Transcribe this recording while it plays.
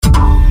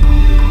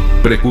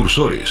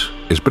Precursores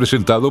es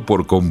presentado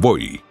por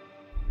Bowie.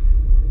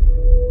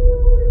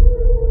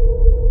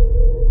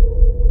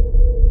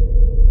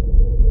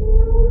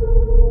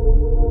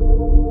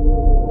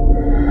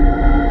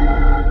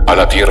 A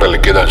la Tierra le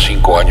quedan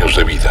 5 años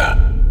de vida.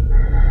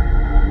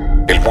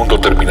 El mundo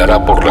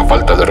terminará por la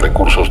falta de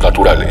recursos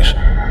naturales.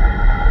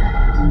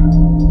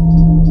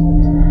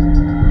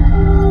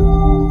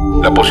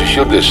 La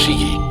posición de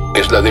Ziggy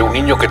es la de un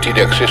niño que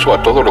tiene acceso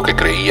a todo lo que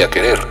creía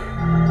querer.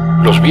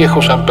 Los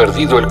viejos han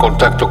perdido el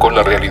contacto con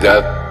la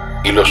realidad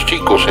y los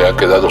chicos se han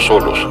quedado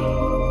solos.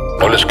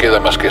 No les queda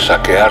más que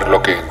saquear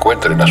lo que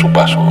encuentren a su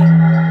paso.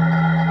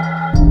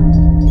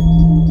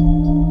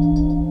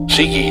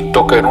 Ziggy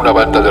toca en una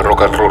banda de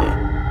rock and roll,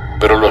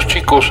 pero los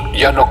chicos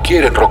ya no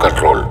quieren rock and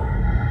roll.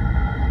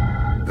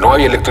 No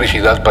hay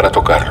electricidad para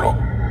tocarlo.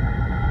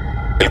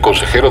 El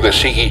consejero de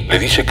Ziggy le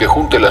dice que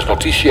junte las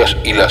noticias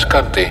y las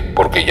cante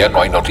porque ya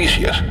no hay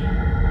noticias.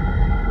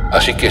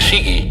 Así que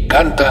Ziggy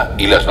canta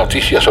y las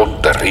noticias son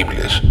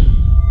terribles.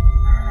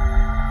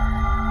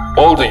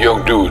 All the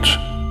Young Dudes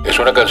es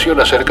una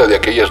canción acerca de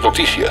aquellas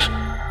noticias.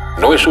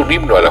 No es un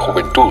himno a la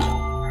juventud.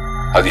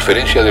 A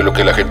diferencia de lo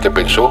que la gente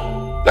pensó,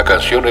 la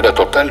canción era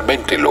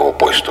totalmente lo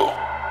opuesto.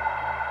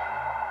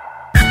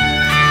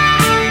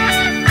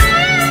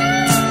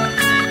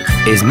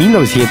 Es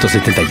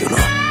 1971.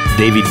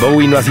 David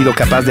Bowie no ha sido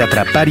capaz de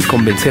atrapar y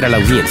convencer a la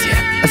audiencia,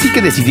 así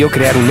que decidió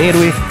crear un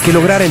héroe que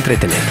lograra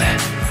entretenerla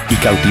y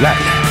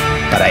cautivarla.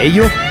 Para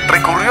ello,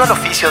 recurrió al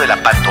oficio de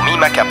la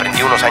pantomima que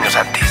aprendió unos años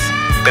antes,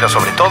 pero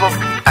sobre todo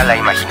a la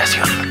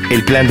imaginación.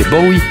 El plan de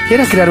Bowie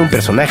era crear un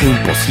personaje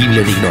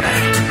imposible de ignorar.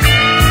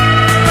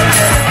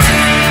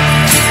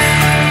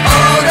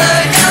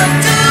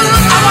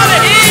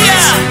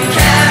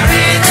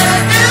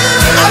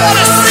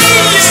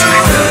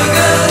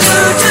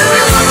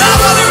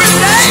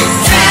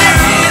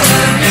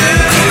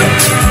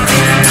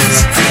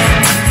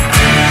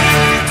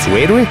 Su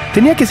héroe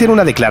tenía que ser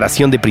una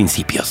declaración de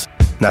principios.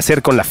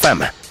 Nacer con la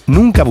fama,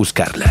 nunca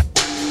buscarla.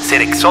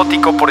 Ser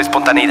exótico por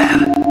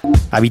espontaneidad.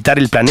 Habitar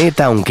el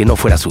planeta aunque no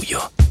fuera suyo.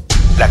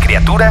 La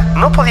criatura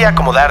no podía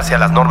acomodarse a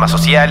las normas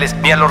sociales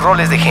ni a los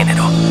roles de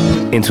género.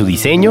 En su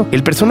diseño,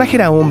 el personaje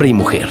era hombre y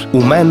mujer,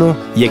 humano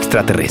y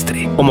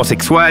extraterrestre,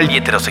 homosexual y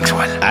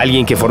heterosexual.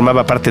 Alguien que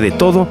formaba parte de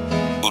todo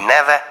y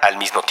nada al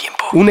mismo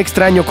tiempo. Un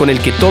extraño con el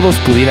que todos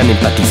pudieran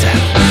empatizar.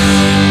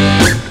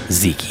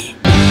 Ziggy.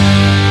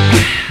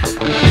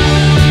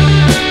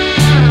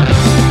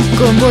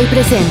 Bowie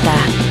presenta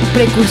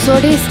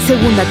Precursores,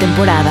 segunda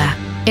temporada.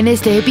 En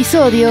este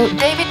episodio,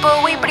 David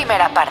Bowie,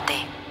 primera parte.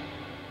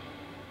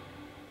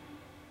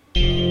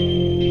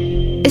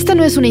 Esta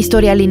no es una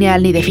historia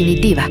lineal ni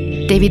definitiva.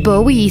 David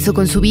Bowie hizo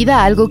con su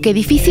vida algo que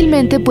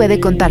difícilmente puede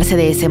contarse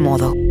de ese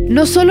modo.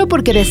 No solo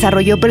porque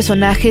desarrolló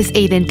personajes e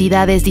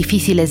identidades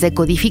difíciles de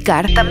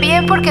codificar,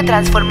 también porque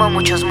transformó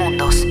muchos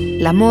mundos.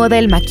 La moda,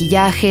 el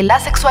maquillaje, la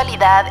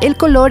sexualidad, el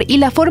color y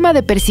la forma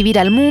de percibir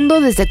al mundo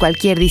desde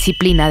cualquier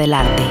disciplina del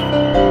arte.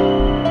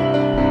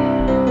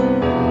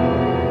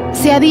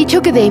 Se ha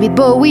dicho que David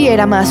Bowie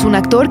era más un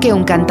actor que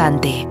un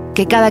cantante,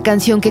 que cada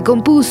canción que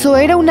compuso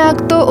era un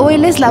acto o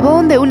el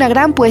eslabón de una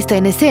gran puesta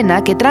en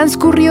escena que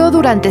transcurrió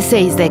durante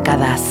 6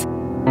 décadas.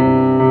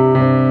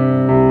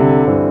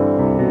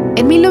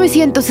 En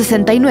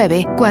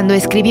 1969, cuando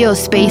escribió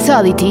Space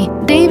Oddity,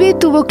 David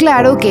tuvo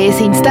claro que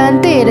ese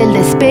instante era el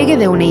despegue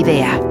de una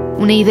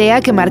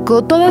idea que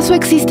marcó toda su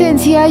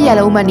existencia y a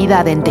la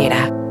humanidad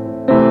entera.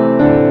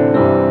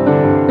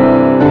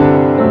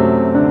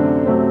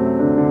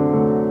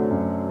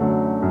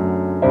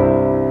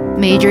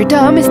 Major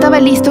Tom estaba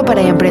listo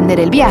para emprender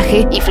el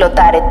viaje y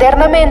flotar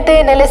eternamente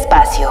en el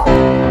espacio.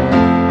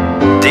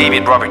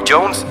 David Robert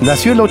Jones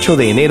nació el 8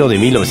 de enero de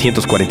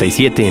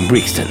 1947 en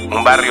Brixton,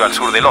 un barrio al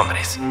sur de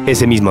Londres.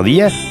 Ese mismo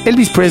día,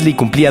 Elvis Presley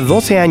cumplía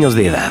 12 años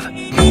de edad.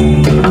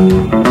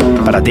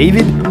 Para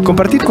David,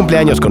 compartir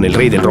cumpleaños con el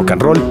rey del rock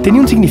and roll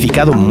tenía un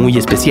significado muy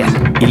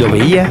especial y lo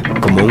veía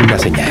como una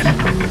señal.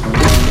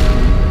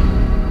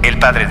 El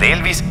padre de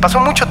Elvis pasó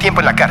mucho tiempo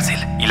en la cárcel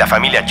y la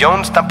familia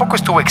Jones tampoco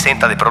estuvo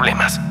exenta de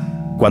problemas.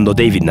 Cuando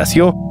David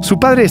nació, su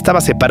padre estaba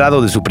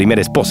separado de su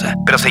primera esposa,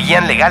 pero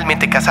seguían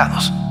legalmente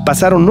casados.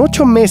 Pasaron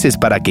 8 meses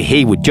para que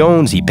Haywood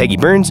Jones y Peggy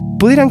Burns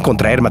pudieran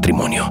contraer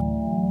matrimonio.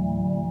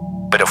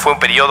 Pero fue un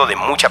periodo de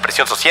mucha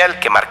presión social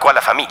que marcó a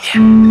la familia.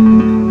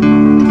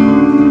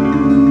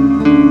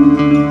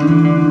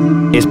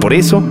 Es por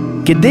eso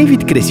que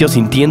David creció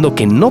sintiendo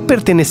que no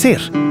pertenecer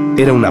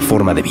era una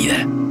forma de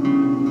vida.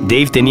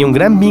 Dave tenía un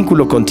gran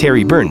vínculo con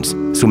Terry Burns,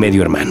 su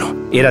medio hermano.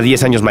 Era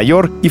 10 años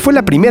mayor y fue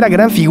la primera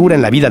gran figura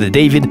en la vida de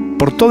David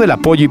por todo el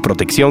apoyo y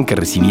protección que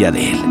recibía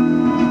de él.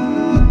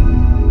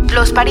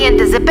 Los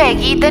parientes de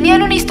Peggy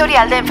tenían un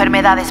historial de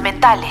enfermedades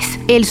mentales.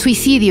 El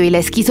suicidio y la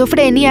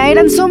esquizofrenia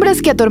eran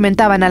sombras que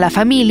atormentaban a la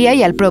familia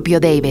y al propio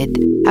David.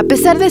 A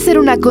pesar de ser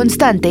una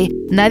constante,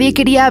 nadie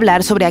quería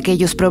hablar sobre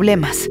aquellos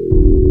problemas.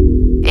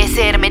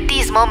 Ese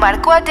hermetismo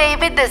marcó a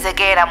David desde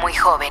que era muy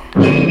joven.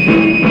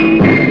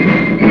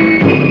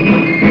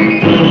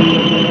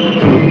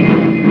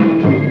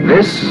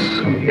 This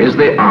is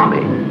the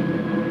Army.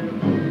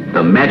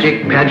 the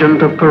magic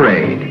pageant of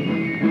parade.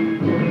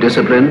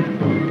 Discipline,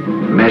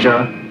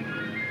 measure,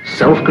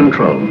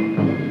 self-control.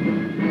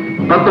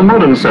 But the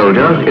modern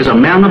soldier is a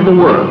man of the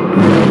world.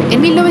 En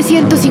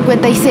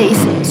 1956,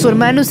 su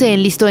hermano se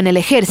enlistó en el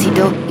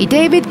ejército y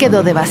David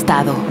quedó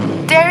devastado.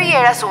 Terry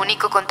era su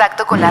único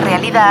contacto con la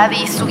realidad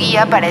y su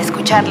guía para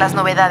escuchar las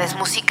novedades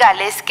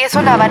musicales que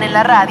sonaban en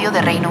la radio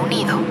de Reino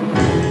Unido.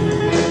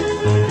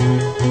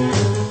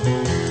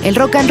 El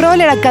rock and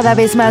roll era cada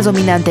vez más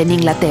dominante en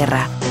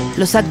Inglaterra.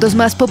 Los actos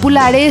más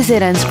populares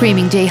eran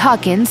Screaming Jay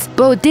Hawkins,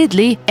 Bo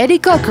Diddley, Eddie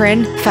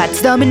Cochran,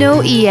 Fats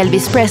Domino y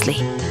Elvis Presley.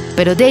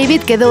 Pero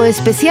David quedó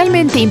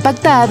especialmente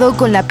impactado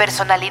con la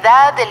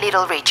personalidad de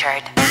Little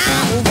Richard.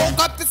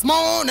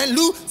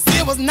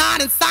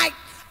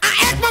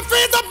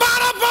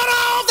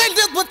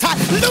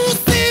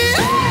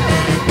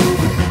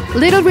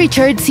 Little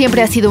Richard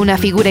siempre ha sido una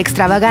figura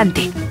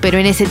extravagante, pero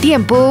en ese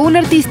tiempo, un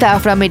artista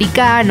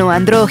afroamericano,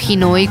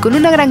 andrógino y con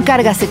una gran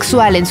carga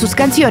sexual en sus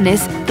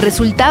canciones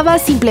resultaba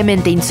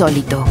simplemente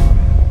insólito.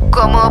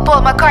 Como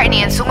Paul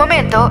McCartney en su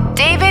momento,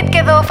 David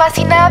quedó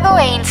fascinado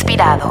e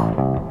inspirado.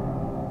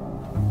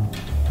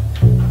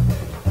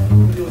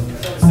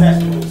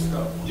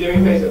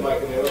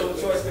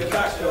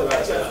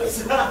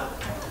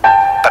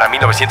 Para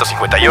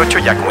 1958,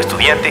 ya como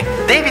estudiante,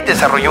 David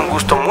desarrolló un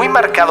gusto muy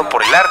marcado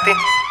por el arte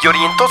y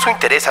orientó su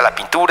interés a la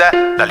pintura,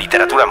 la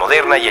literatura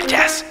moderna y el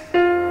jazz.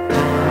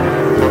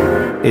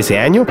 Ese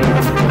año,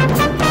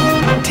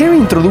 Terry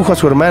introdujo a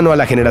su hermano a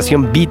la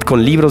generación beat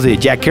con libros de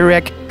Jack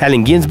Kerouac,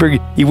 Allen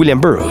Ginsberg y William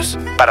Burroughs.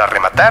 Para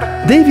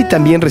rematar, David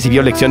también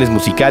recibió lecciones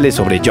musicales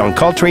sobre John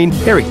Coltrane,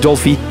 Eric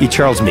Dolphy y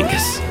Charles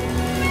Mingus.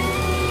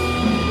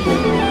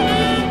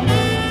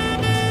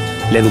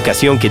 La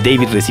educación que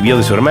David recibió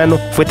de su hermano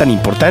fue tan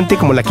importante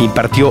como la que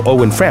impartió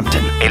Owen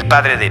Frampton. El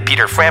padre de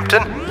Peter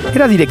Frampton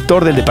era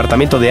director del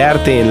departamento de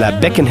arte en la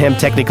Beckenham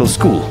Technical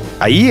School.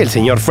 Ahí, el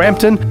señor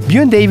Frampton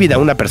vio en David a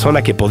una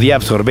persona que podía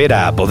absorber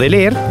a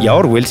Baudelaire y a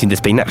Orwell sin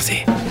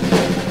despeinarse.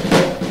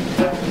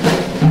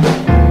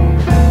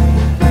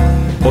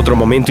 Otro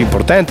momento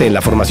importante en la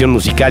formación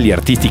musical y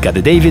artística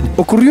de David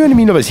ocurrió en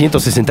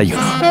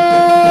 1961.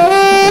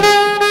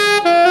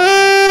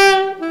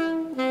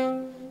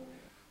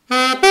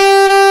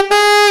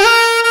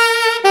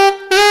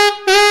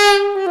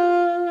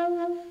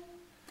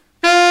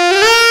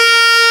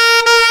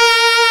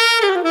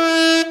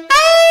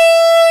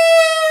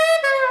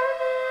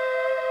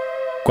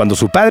 Cuando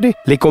su padre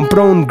le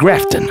compró un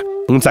Grafton,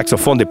 un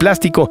saxofón de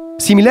plástico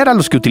similar a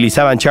los que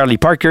utilizaban Charlie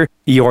Parker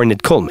y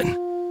Ornette Coleman.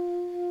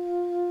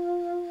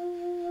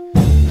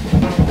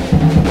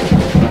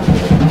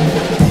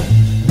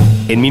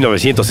 En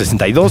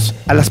 1962,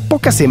 a las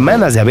pocas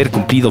semanas de haber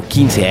cumplido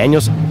 15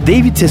 años,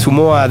 David se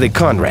sumó a The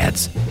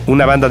Conrads,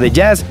 una banda de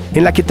jazz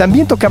en la que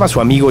también tocaba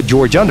su amigo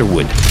George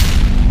Underwood,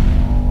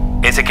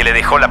 ese que le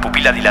dejó la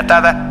pupila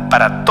dilatada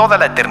para toda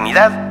la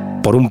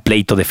eternidad por un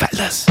pleito de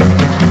faldas.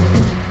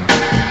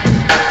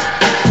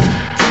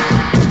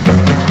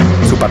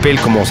 Su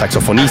papel como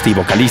saxofonista y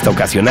vocalista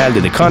ocasional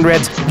de The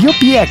Conrads dio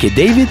pie a que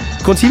David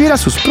concibiera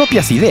sus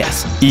propias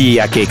ideas y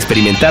a que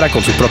experimentara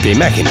con su propia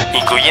imagen,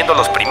 incluyendo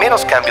los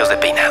primeros cambios de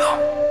peinado.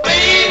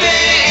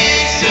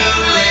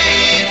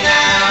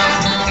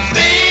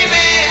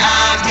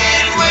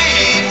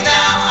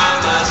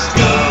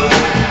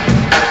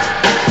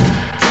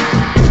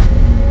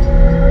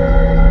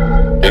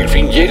 El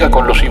fin llega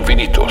con los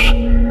infinitos.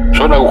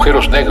 Son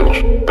agujeros negros,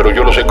 pero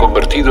yo los he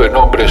convertido en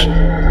hombres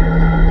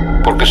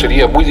porque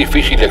sería muy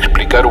difícil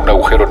explicar un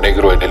agujero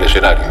negro en el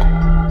escenario.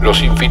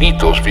 Los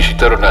infinitos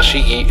visitaron a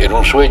Ziggy en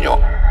un sueño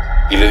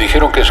y le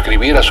dijeron que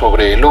escribiera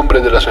sobre el hombre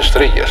de las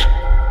estrellas.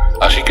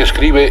 Así que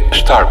escribe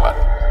Starman.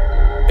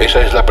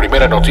 Esa es la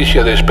primera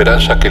noticia de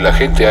esperanza que la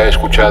gente ha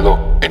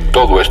escuchado en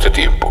todo este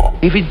tiempo.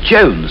 David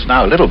Jones,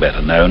 now a little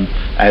better known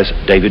as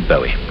David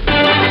Bowie.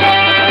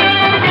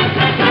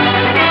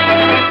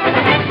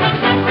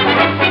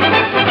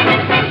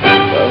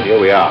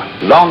 We are.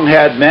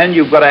 Long-haired men,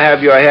 you've got to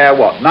have your hair,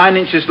 9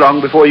 inches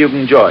long before you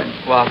can join?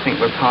 Well, I think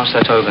we're past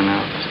that over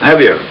now. Have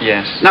you?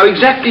 Yes. Now,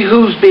 exactly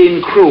who's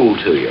being cruel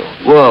to you?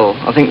 Well,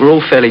 I think we're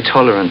all fairly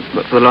tolerant,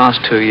 but for the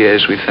last 2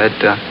 years we've had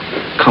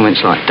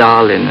comments like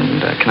darling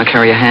and can I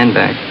carry a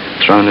handbag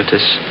thrown at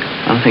us.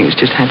 I think it's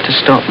just had to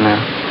stop now.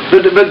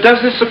 But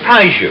does this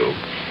surprise you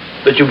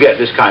that you get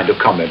this kind of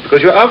comment?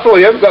 Because after all,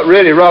 you've got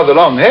really rather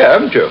long hair,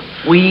 haven't you?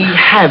 We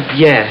have,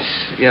 yes.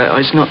 Yeah,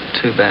 it's not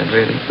too bad,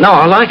 really. No,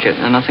 I like it,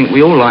 and I think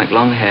we all like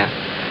long hair.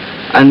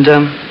 And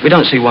we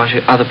don't see why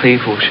other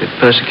people should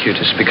persecute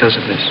us because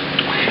of this.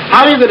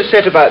 How are you going to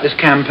set about this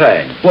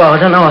campaign? Well, I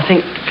don't know. I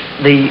think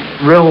the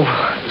real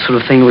sort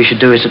of thing we should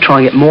do is to try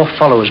and get more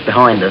followers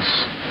behind us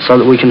so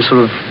that we can sort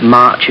of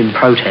march in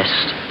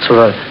protest, sort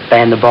of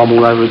ban the bomb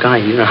all over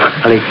again, you know,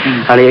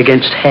 only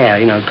against hair,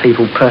 you know,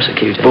 people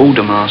persecuted.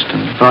 Baldermaster.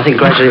 And I think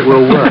gradually it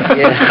will work,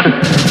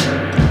 yeah.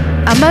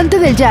 Amante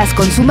del jazz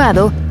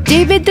consumado,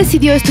 David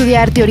decidió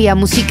estudiar teoría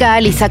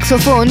musical y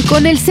saxofón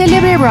con el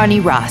célebre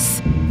Ronnie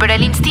Ross. pero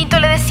el instinto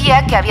le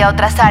decía que había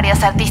otras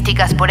áreas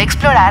artísticas por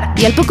explorar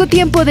y al poco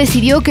tiempo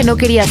decidió que no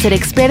quería ser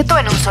experto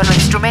en un solo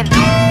instrumento.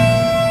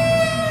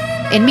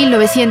 En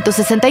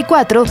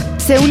 1964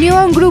 se unió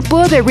a un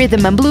grupo de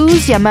rhythm and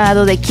blues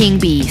llamado The King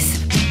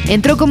Bees.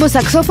 Entró como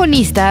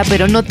saxofonista,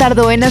 pero no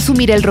tardó en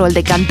asumir el rol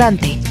de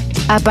cantante.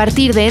 A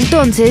partir de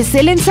entonces,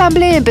 el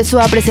ensamble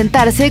empezó a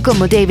presentarse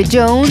como David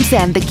Jones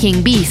and the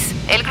King Bees.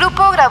 El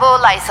grupo grabó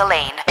Liza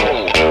Lane,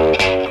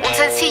 un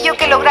sencillo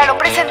que lograron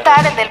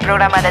presentar en el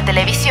programa de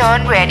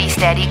televisión Ready,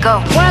 Steady,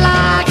 Go. Well,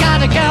 I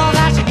got a girl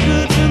that's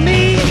good to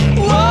me.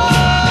 Whoa,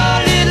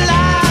 little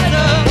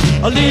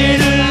Liza, a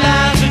little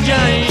Liza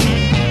Jane,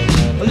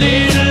 a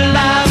little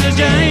Liza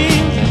Jane.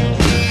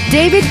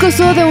 David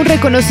gozó de un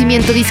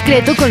reconocimiento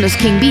discreto con los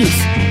King Bees,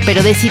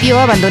 pero decidió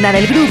abandonar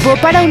el grupo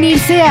para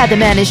unirse a The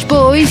Manish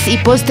Boys y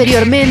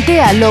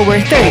posteriormente a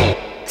Lower Third,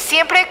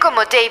 siempre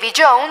como Davy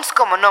Jones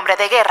como nombre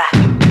de guerra.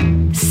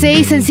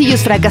 6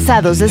 sencillos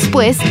fracasados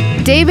después,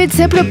 David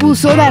se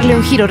propuso darle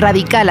un giro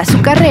radical a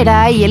su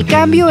carrera y el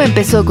cambio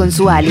empezó con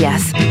su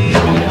alias.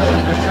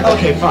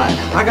 Okay, fine.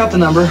 I got the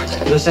number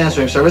of this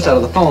answering service out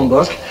of the phone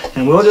book,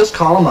 and we'll just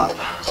call them up.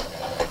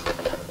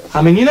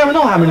 I mean, you never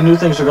know how many new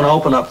things are going to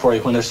open up for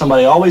you when there's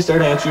somebody always there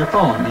to answer your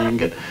phone. I mean, you can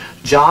get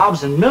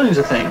jobs and millions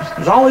of things.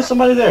 There's always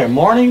somebody there,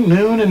 morning,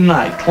 noon, and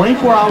night.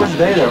 24 hours a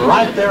day, they're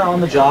right there on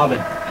the job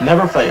and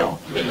never fail.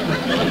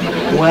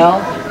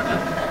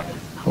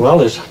 Well,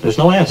 there's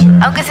no answer.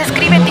 Aunque se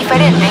escriben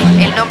diferente,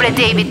 el nombre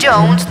David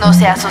Jones no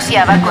se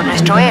asociaba con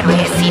nuestro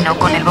héroe, sino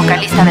con el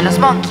vocalista de los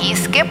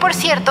Monkees, que por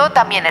cierto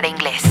también era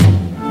inglés.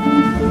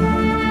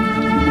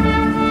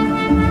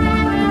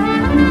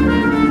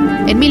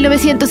 En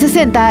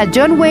 1960,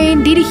 John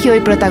Wayne dirigió y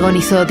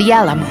protagonizó The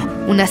Alamo,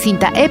 una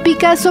cinta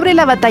épica sobre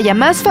la batalla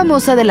más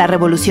famosa de la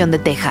Revolución de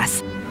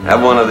Texas.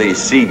 Have one of these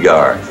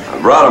cigars.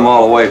 I brought them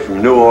all the way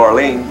from New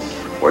Orleans.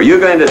 Were you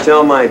going to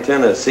tell my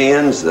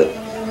Tennesseans that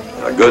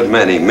a good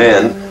many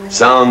men,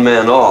 sound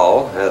men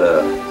all, had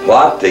a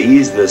plot to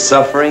ease the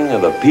suffering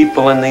of the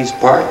people in these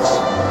parts?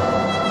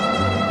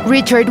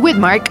 Richard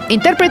Widmark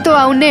interpretó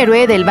a un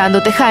héroe del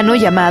bando tejano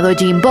llamado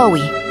Jim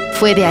Bowie.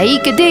 Fue de ahí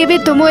que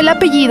David tomó el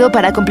apellido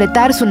para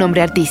completar su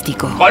nombre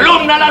artístico.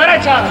 ¡Columna a la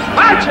derecha!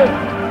 ¡Marche!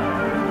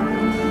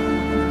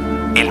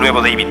 El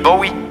nuevo David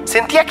Bowie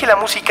sentía que la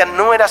música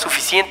no era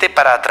suficiente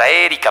para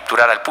atraer y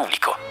capturar al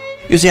público.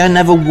 You see, I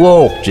never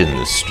walked in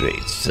the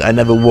streets. I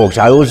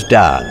always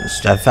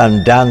danced. I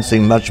found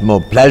dancing much more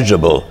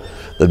pleasurable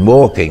than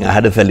walking. I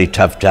had a fairly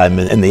tough time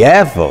in the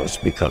Air Force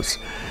because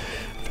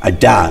I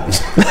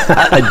danced.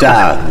 I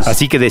danced.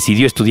 Así que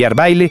decidió estudiar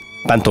baile,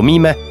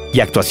 pantomima y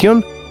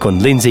actuación con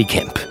Lindsay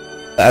Kemp.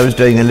 I was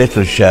doing a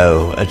little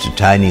show at a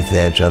tiny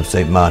theatre off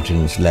St.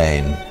 Martin's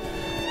Lane.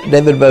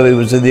 David Bowie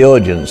was in the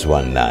audience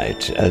one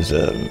night as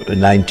a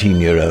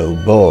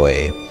 19-year-old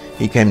boy.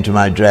 He came to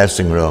my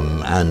dressing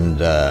room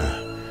and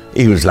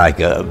he was like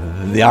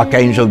the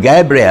Archangel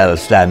Gabriel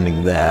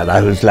standing there.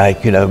 I was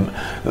like,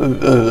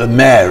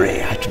 Mary.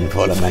 I had to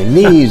fall on my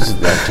knees at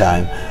that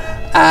time.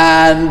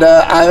 And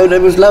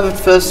it was love at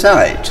first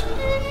sight.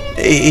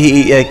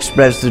 He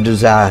expressed the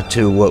desire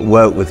to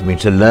work with me,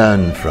 to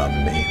learn from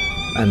me.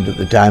 And at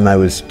the time I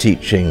was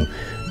teaching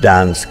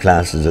dance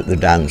classes at the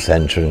dance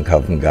center in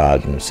Covent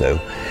Garden, so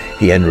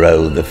he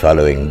enrolled the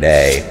following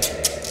day.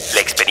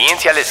 La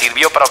experiencia le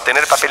sirvió para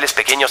obtener papeles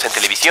pequeños en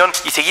televisión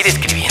y seguir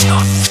escribiendo.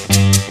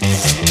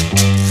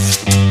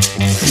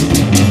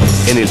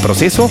 En el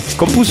proceso,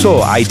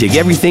 compuso I Dig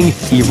Everything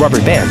y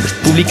Rubber Band,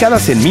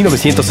 publicadas en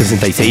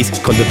 1966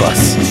 con The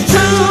Buzz.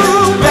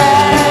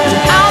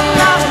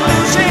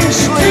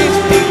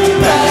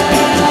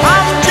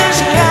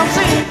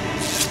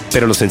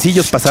 Pero los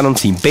sencillos pasaron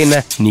sin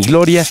pena ni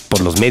gloria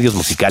por los medios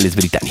musicales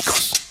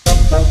británicos.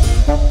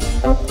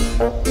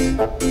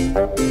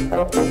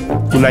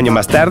 Un año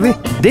más tarde,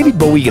 David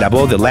Bowie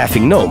grabó The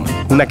Laughing Gnome,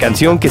 una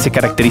canción que se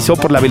caracterizó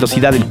por la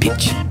velocidad del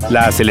pitch.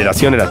 La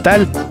aceleración era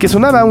tal que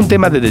sonaba a un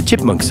tema de The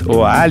Chipmunks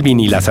o a Alvin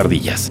y las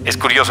ardillas. Es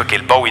curioso que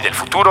el Bowie del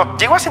futuro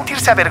llegó a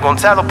sentirse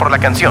avergonzado por la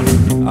canción.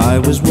 I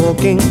was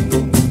walking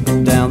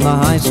down the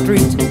high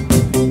street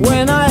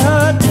when I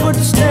heard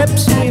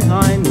footsteps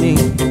behind me.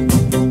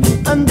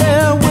 And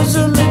there was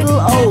a little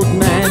old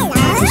man,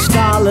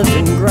 scarlet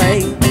and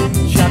grey,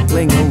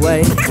 chuckling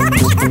away.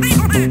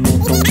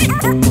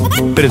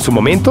 Pero en su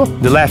momento,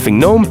 The Laughing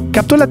Gnome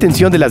captó la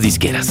atención de las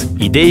disqueras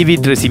y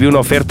David recibió una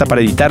oferta para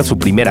editar su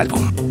primer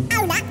álbum.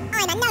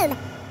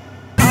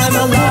 I'm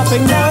a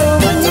laughing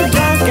gnome and you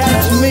can't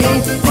catch me.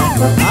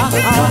 Ah,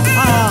 ah,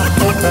 ah,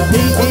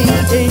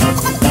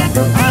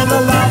 I'm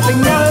a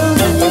laughing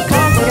gnome and you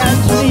can't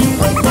catch me.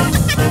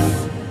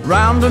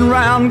 Round and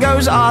round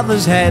goes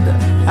Arthur's head,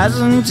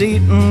 hasn't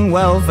eaten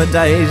well for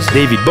days.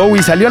 David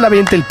Bowie salió a la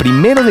venta el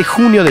 1 de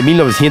junio de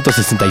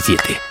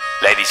 1967.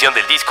 La edición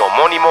del disco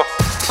homónimo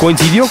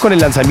coincidió con el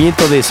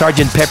lanzamiento de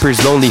Sgt.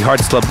 Pepper's Lonely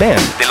Hearts Club Band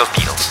de los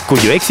Beatles,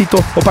 cuyo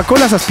éxito opacó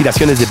las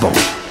aspiraciones de Bowie.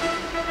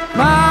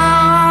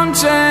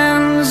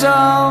 Mountains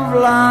of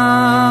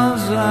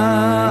laughter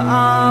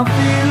are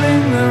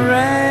feeling the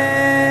rain.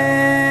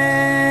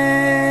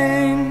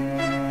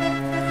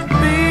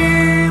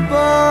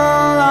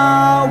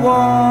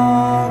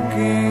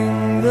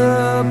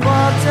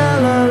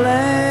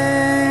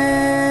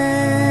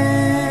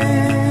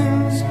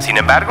 Sin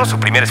embargo, su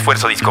primer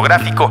esfuerzo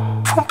discográfico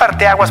fue un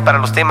parteaguas para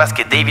los temas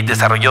que David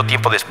desarrolló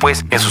tiempo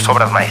después en sus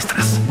obras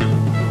maestras.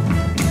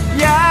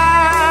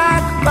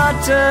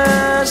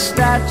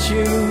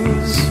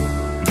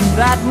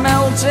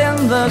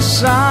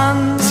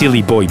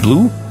 Silly Boy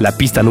Blue, la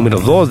pista número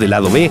 2 del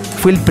lado B,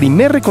 fue el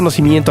primer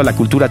reconocimiento a la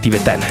cultura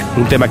tibetana,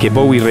 un tema que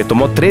Bowie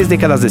retomó 3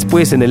 décadas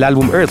después en el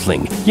álbum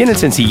Earthling y en el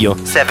sencillo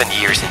 7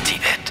 Years in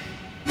Tibet.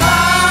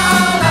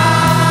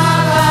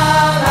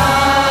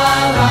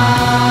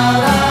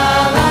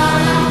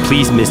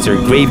 Please Mr.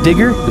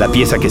 Gravedigger, la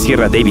pieza que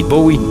cierra David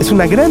Bowie, es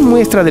una gran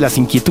muestra de las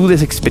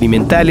inquietudes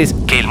experimentales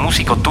que el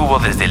músico tuvo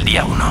desde el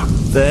día 1.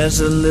 There's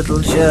a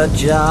little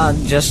churchyard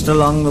just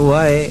along the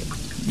way.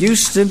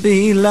 Used to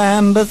be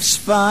Lambeth's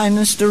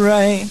finest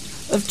array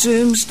of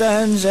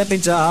tombstones,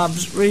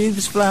 epitaphs,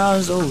 wreaths,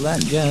 flowers, all that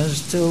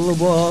jazz, till the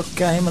war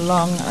came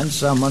along and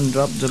someone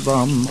dropped a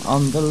bomb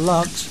on the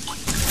lot.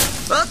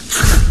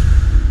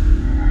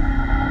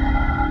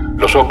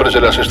 Los hombres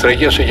de las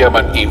estrellas se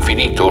llaman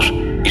infinitos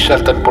y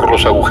saltan por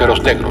los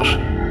agujeros negros.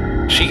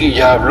 Siggy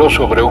ya habló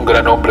sobre un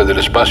gran hombre del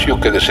espacio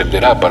que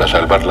descenderá para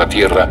salvar la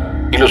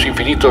Tierra y los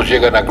infinitos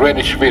llegan a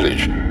Greenwich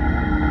Village.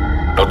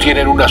 No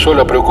tienen una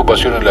sola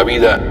preocupación en la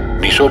vida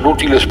ni son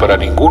útiles para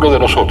ninguno de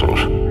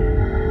nosotros.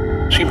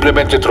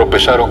 Simplemente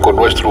tropezaron con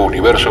nuestro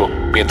universo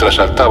mientras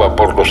saltaban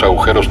por los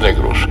agujeros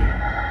negros.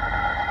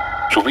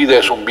 Su vida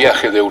es un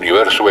viaje de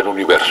universo en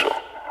universo.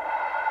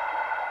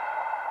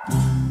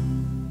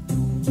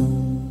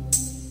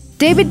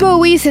 David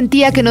Bowie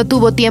sentía que no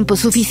tuvo tiempo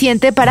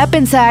suficiente para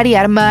pensar y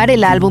armar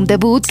el álbum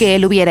debut que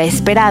él hubiera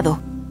esperado.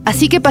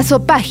 Así que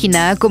pasó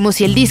página como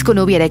si el disco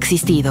no hubiera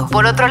existido.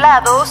 Por otro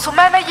lado, su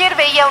manager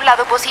veía un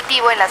lado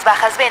positivo en las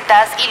bajas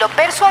ventas y lo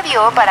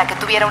persuadió para que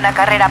tuviera una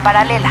carrera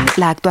paralela,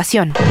 la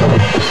actuación.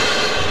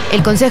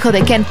 El consejo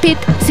de Ken Pitt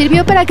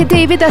sirvió para que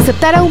David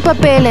aceptara un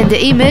papel en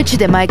The Image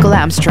de Michael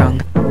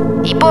Armstrong.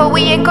 Y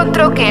Bowie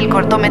encontró que el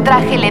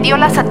cortometraje le dio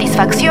la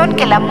satisfacción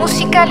que la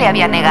música le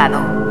había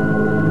negado.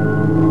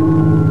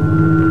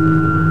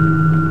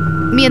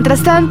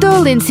 Mientras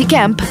tanto, Lindsay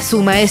Camp,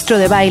 su maestro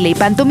de baile y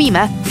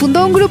pantomima,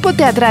 fundó un grupo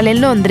teatral en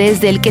Londres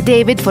del que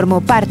David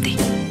formó parte.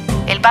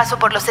 El paso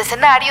por los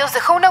escenarios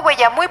dejó una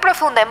huella muy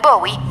profunda en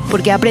Bowie,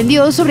 porque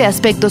aprendió sobre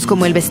aspectos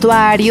como el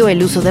vestuario,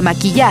 el uso de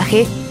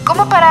maquillaje,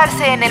 cómo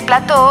pararse en el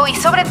plató y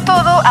sobre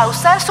todo a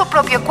usar su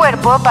propio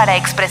cuerpo para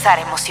expresar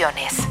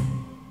emociones.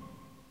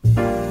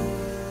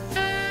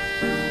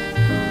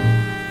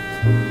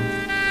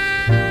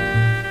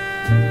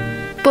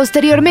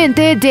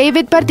 Posteriormente,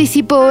 David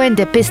participó en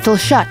The Pistol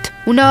Shot,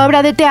 una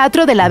obra de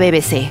teatro de la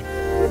BBC.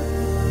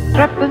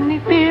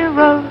 Threepenny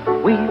Hero,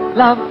 we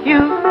love you.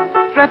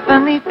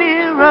 Threepenny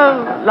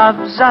Hero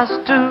loves us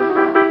too.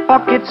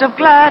 Pockets of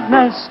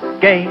gladness,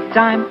 gay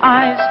time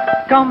eyes,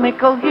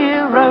 comical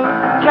hero,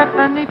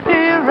 Threepenny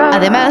Hero.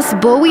 Además,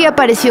 Bowie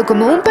apareció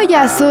como un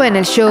payaso en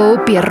el show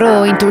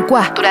Pierrot in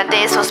Turquoise.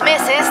 Durante esos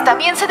meses,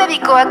 también se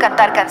dedicó a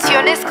cantar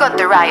canciones con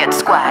The Riot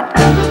Squad.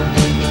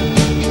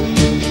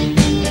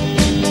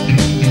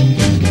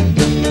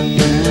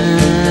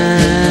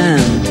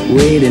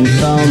 Waiting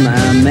for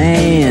my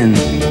man.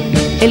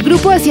 El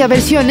grupo hacía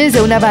versiones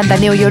de una banda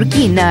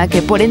neoyorquina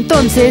que por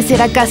entonces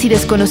era casi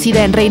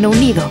desconocida en Reino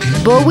Unido.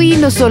 Bowie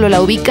no solo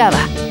la ubicaba,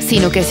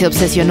 sino que se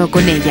obsesionó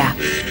con ella.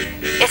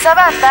 Esa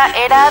banda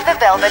era The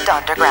Velvet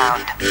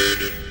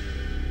Underground.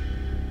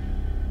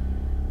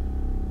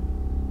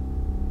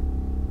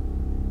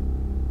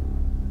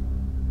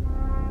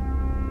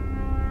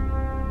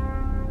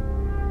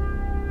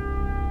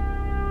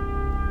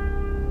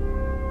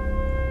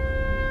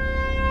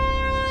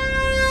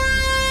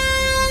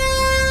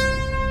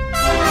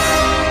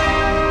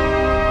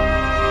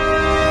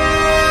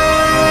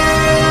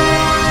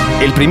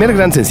 El primer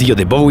gran sencillo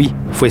de Bowie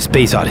fue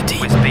Space Oddity.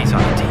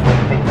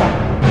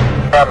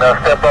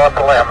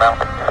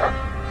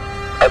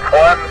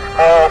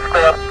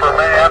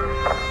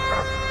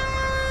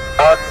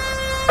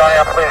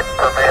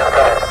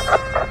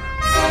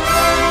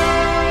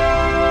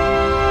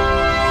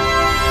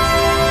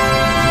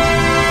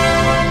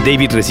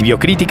 David recibió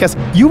críticas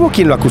y hubo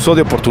quien lo acusó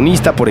de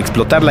oportunista por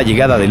explotar la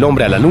llegada del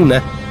hombre a la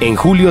luna en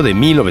julio de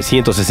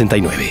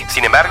 1969.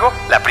 Sin embargo,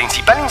 la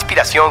principal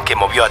inspiración que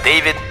movió a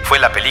David fue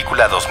la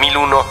película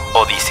 2001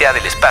 Odisea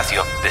del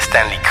Espacio de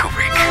Stanley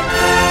Kubrick.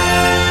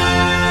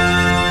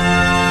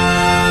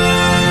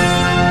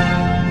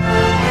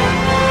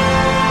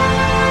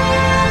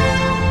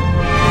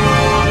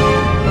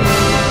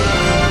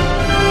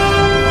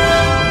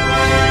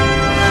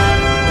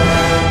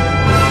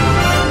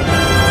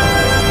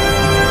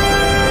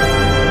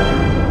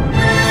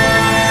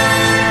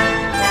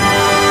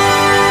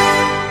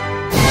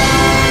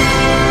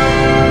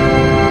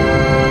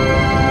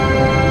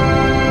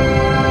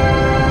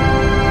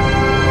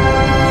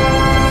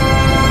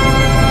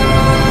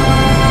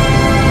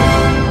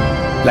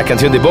 La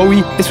canción de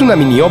Bowie es una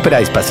mini ópera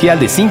espacial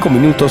de 5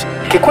 minutos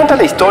que cuenta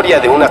la historia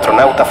de un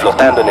astronauta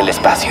flotando en el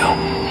espacio.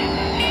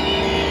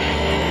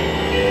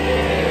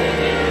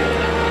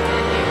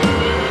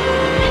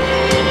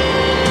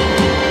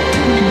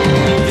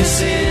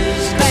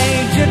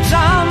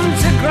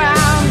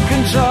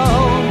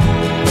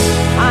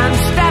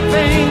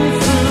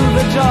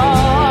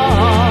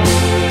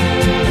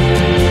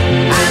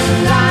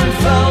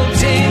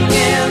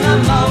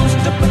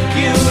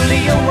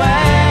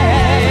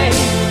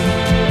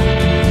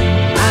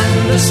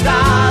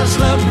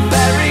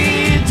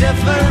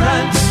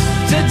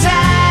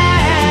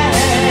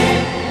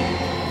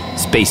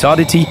 Space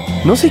Oddity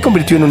no se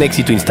convirtió en un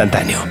éxito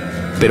instantáneo,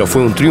 pero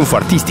fue un triunfo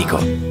artístico.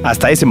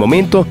 Hasta ese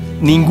momento,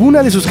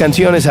 ninguna de sus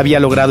canciones había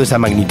logrado esa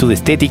magnitud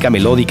estética,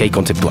 melódica y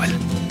conceptual.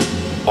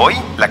 Hoy,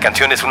 la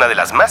canción es una de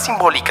las más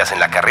simbólicas en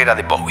la carrera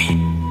de Bowie.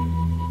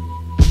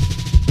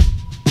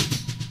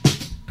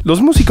 Los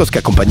músicos que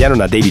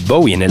acompañaron a David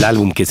Bowie en el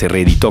álbum que se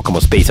reeditó como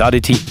Space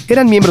Oddity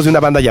eran miembros de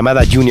una banda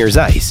llamada Junior's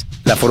Eyes.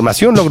 La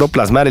formación logró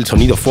plasmar el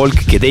sonido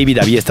folk que David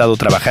había estado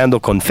trabajando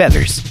con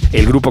Feathers,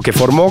 el grupo que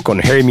formó con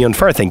Hermione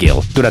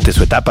Farthingale durante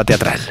su etapa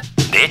teatral.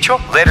 De hecho,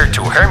 Letter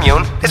to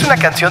Hermione es una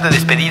canción de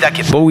despedida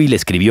que Bowie le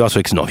escribió a su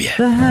exnovia.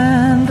 The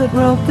hand that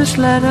wrote this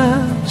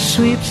letter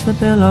sweeps the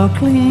pillow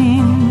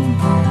clean.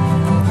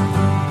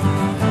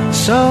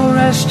 So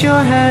rest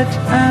your head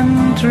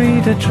and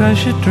read a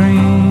treasured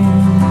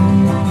dream.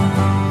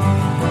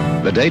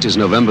 The date is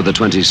November the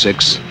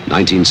 26th,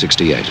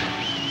 1968.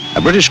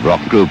 A British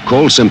rock group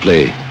called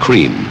simply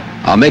Cream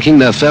are making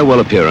their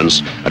farewell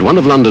appearance at one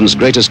of London's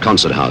greatest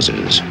concert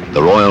houses,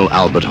 the Royal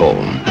Albert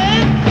Hall.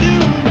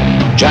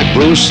 Jack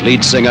Bruce,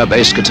 lead singer,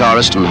 bass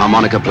guitarist and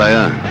harmonica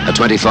player, a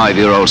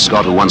 25-year-old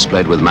Scot who once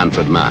played with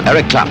Manfred Mann.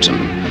 Eric Clapton,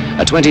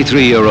 a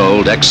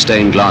 23-year-old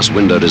ex-stained glass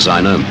window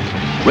designer,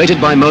 rated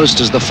by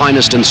most as the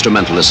finest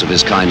instrumentalist of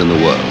his kind in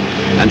the world.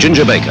 And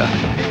Ginger Baker,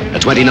 a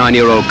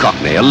 29-year-old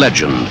Cockney, a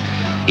legend,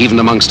 even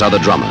amongst other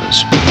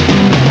drummers.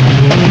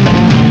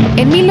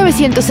 En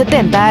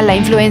 1970, la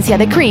influencia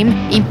de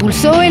Cream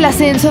impulsó el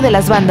ascenso de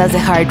las bandas de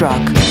hard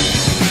rock.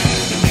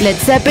 Led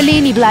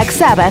Zeppelin y Black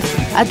Sabbath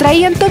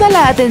atraían toda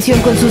la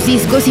atención con sus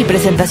discos y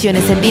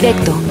presentaciones en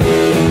directo.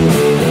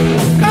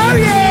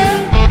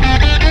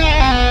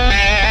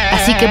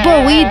 Así que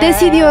Bowie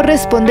decidió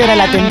responder a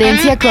la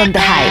tendencia con The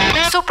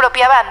Hype, su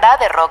propia banda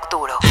de rock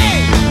duro.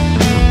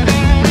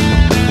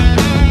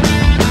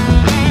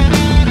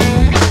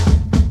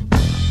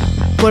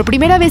 Por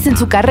primera vez en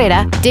su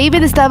carrera,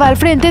 David estaba al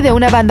frente de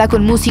una banda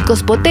con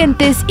músicos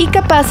potentes y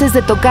capaces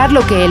de tocar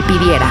lo que él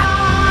pidiera.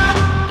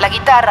 La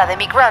guitarra de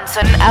Mick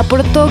Ronson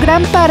aportó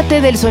gran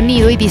parte del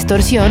sonido y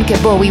distorsión que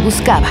Bowie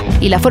buscaba,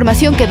 y la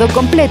formación quedó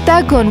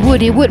completa con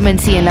Woody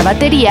Woodmansey en la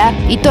batería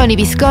y Tony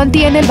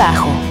Visconti en el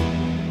bajo.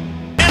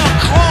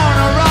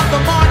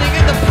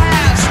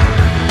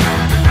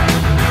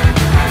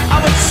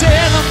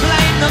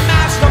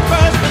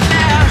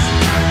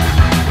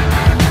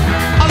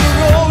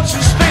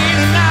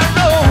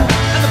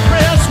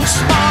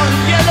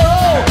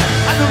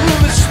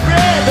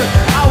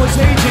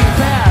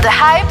 The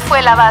Hype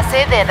fue la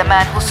base de The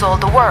Man Who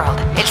Sold the World,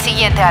 el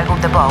siguiente álbum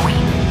de Bowie.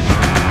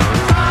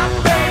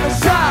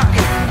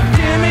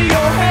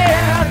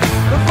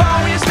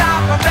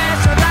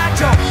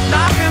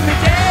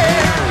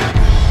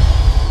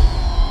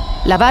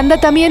 La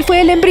banda también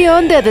fue el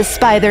embrión de The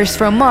Spiders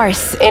from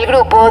Mars, el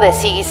grupo de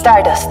Ziggy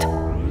Stardust.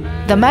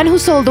 The Man Who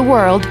Sold the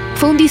World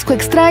fue un disco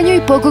extraño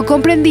y poco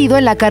comprendido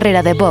en la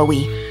carrera de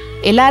Bowie.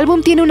 El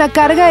álbum tiene una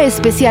carga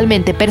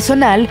especialmente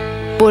personal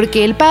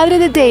porque el padre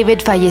de David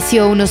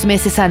falleció unos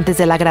meses antes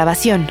de la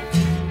grabación.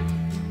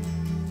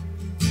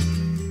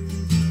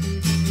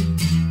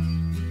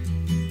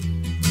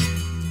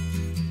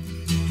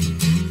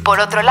 Por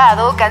otro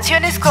lado,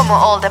 canciones como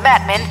All the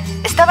Madmen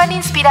estaban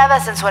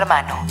inspiradas en su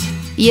hermano.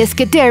 Y es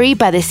que Terry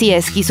padecía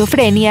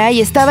esquizofrenia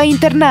y estaba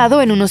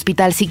internado en un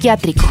hospital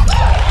psiquiátrico.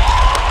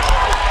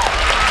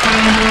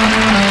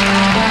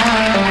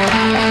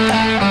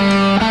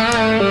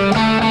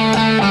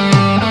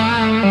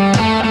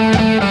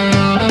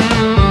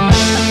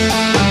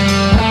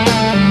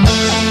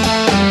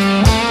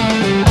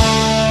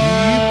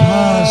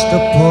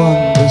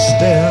 Upon the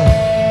stair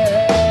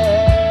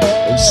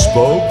and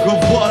spoke of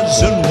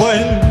was and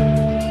when,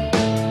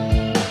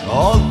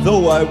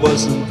 although I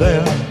wasn't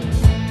there.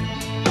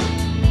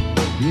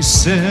 He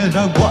said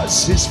I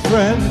was his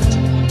friend,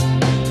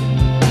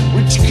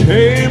 which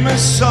came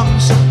as some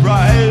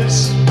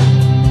surprise.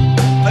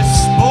 I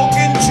spoke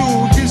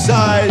into his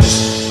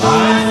eyes.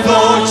 I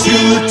thought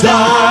you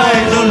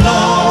died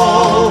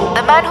alone.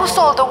 The Man Who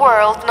Sold the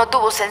World no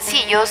tuvo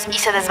sencillos y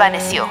se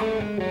desvaneció.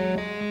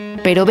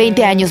 Pero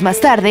 20 años más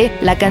tarde,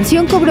 la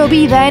canción cobró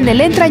vida en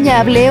el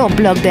entrañable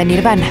Unplugged de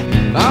Nirvana.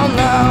 Oh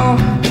no,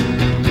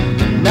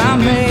 not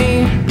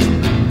me.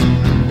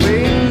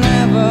 We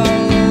never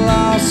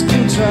lost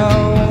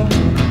control.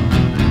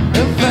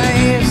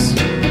 Face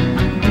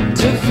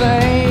to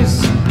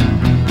face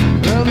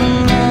with the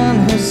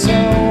man who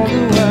sold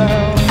the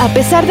world. A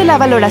pesar de la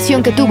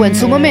valoración que tuvo en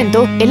su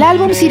momento, el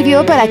álbum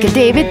sirvió para que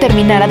David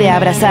terminara de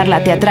abrazar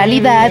la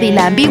teatralidad y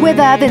la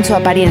ambigüedad en su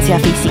apariencia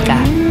física.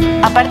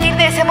 A partir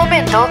de ese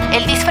momento,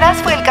 el disfraz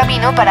fue el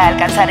camino para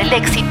alcanzar el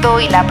éxito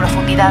y la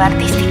profundidad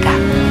artística.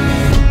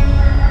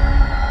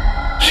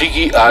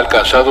 Ziggy ha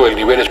alcanzado el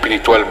nivel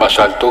espiritual más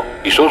alto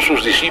y son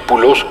sus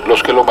discípulos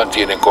los que lo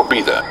mantienen con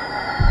vida.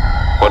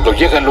 Cuando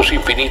llegan los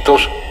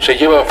infinitos, se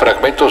llevan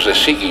fragmentos de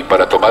Ziggy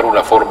para tomar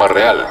una forma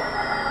real.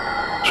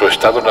 Su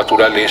estado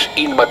natural es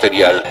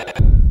inmaterial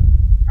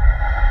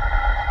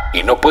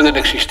y no pueden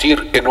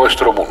existir en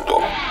nuestro mundo.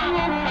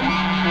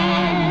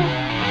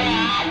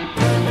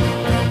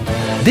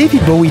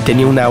 David Bowie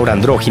tenía una aura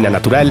andrógina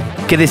natural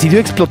que decidió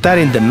explotar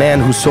en The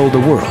Man Who Sold the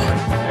World.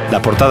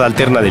 La portada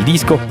alterna del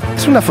disco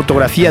es una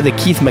fotografía de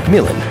Keith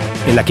McMillan,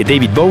 en la que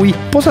David Bowie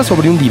posa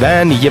sobre un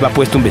diván y lleva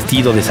puesto un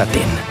vestido de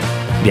satén.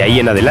 De ahí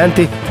en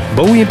adelante,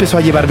 Bowie empezó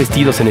a llevar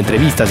vestidos en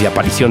entrevistas y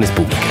apariciones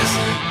públicas.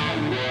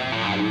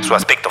 Su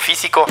aspecto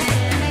físico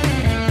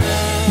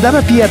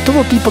daba pie a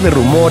todo tipo de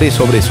rumores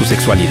sobre su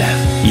sexualidad,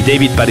 y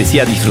David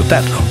parecía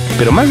disfrutarlo.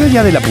 Pero más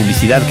allá de la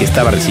publicidad que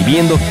estaba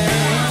recibiendo,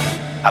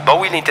 a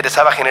Bowie le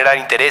interesaba generar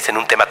interés en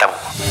un tema tabú: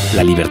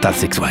 la libertad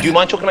sexual. Do you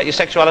mind talking about your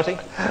sexuality?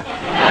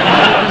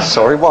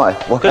 Sorry, why?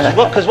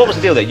 Because what was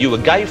the deal there? You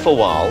were gay for a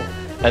while,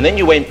 and then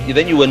you were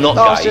not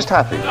gay. I was just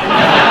happy.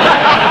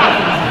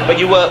 But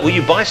were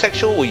you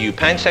bisexual? Were you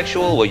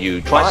pansexual? Were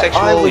you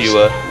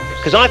trisexual?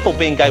 Because I thought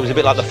being gay was a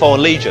bit like the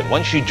Foreign Legion.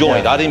 Once you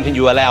joined, I didn't think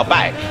you were allowed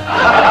back.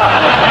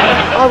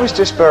 I was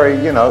just very,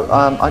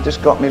 I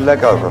just got my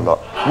leg over a lot.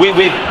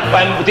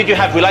 Did you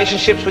have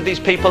relationships with these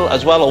people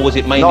as well, or was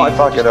it mainly... Not if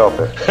I could help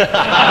it.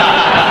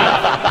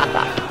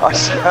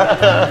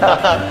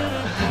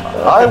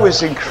 I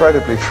was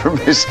incredibly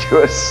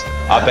promiscuous.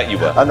 I bet you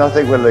were. And I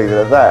think we'll leave it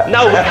at that.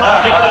 No, we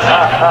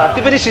can't.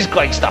 But this is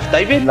great stuff,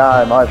 David.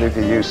 No, it might be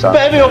for you, son.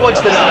 But everyone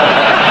wants to know.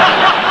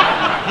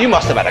 You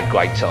must have had a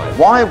great time.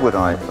 Why would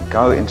I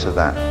go into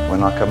that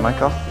when I can make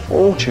a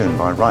fortune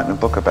by writing a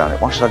book about it?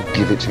 Why should I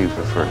give it to you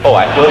for free? All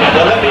right, well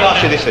let me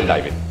ask you this then,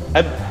 David.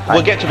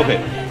 We'll get to the book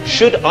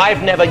in.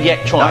 I've never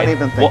yet tried... Don't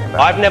even think about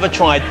it. I've never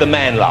tried the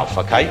man love,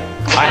 okay?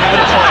 I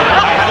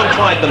haven't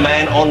tried the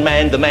man on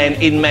man, the man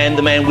in man,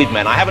 the man with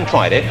man. I haven't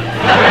tried it.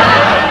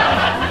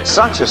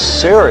 Such a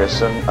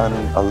serious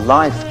and a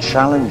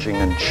life-challenging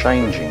and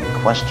changing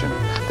question.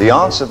 The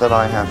answer that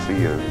I have for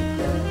you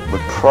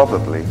would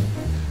probably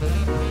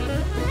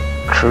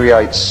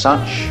create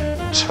such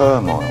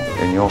turmoil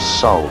in your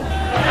soul.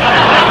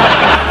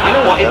 You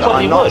know what, it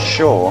probably I'm not would.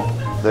 sure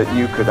that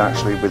you could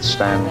actually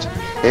withstand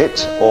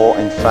it or,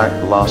 in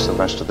fact, last the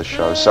rest of the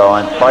show. So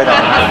I'm quite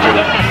happy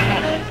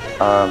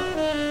to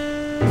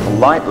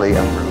politely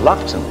and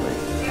reluctantly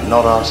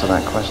not answer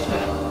that question.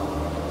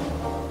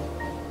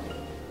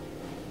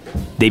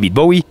 David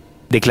Bowie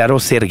declaró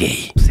ser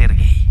gay.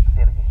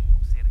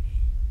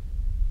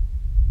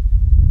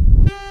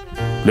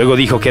 Luego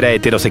dijo que era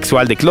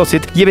heterosexual de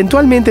closet y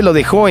eventualmente lo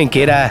dejó en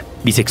que era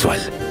bisexual.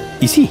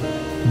 Y sí,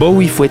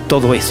 Bowie fue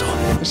todo eso.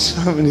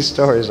 So many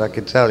stories I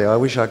could tell you. I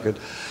wish I could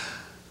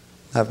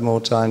have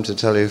more time to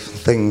tell you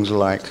things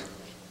like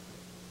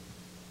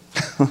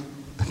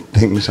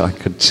things I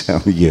could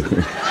tell you.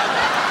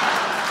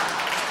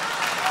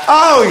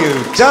 Oh, you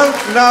don't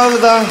know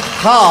the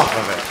half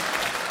of it.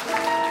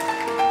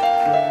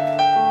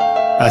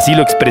 Así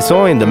lo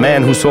expresó en The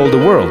Man Who Sold the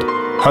World,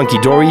 Hunky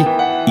Dory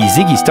y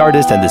Ziggy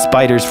Stardust and the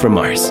Spiders from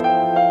Mars.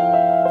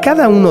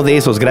 Cada uno de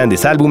esos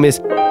grandes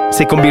álbumes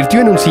se convirtió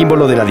en un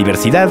símbolo de la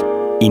diversidad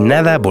y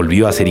nada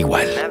volvió a ser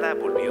igual.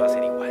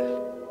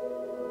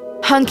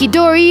 Hunky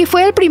Dory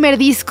fue el primer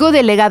disco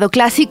del legado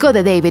clásico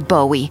de David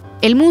Bowie.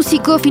 El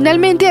músico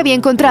finalmente había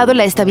encontrado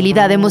la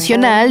estabilidad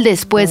emocional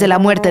después de la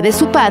muerte de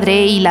su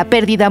padre y la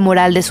pérdida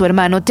moral de su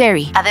hermano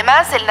Terry.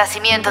 Además, el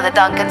nacimiento de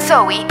Duncan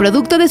Zoe,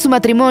 producto de su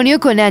matrimonio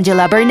con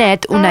Angela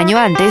Burnett un año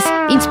antes,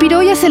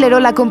 inspiró y aceleró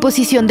la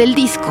composición del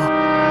disco,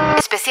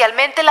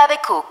 especialmente la de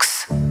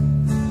Cooks.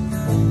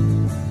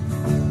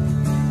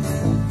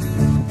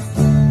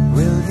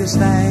 Will you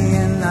stay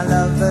in a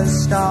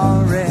lover's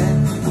story?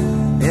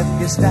 If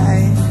you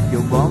stay, you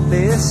won't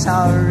be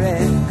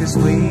sorry, 'cause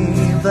we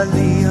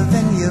believe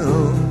in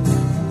you.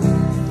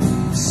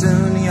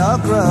 Soon you'll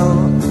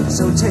grow,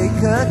 so take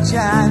a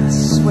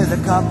chance with a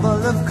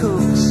couple of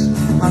kooks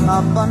hung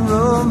up on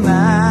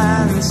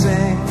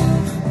romancing.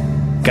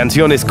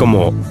 Canciones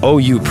como Oh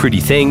You Pretty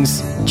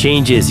Things,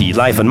 Changes y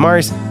Life on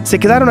Mars se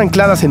quedaron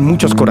ancladas en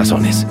muchos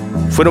corazones.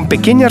 Fueron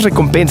pequeñas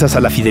recompensas a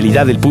la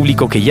fidelidad del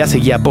público que ya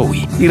seguía a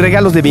Bowie y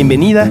regalos de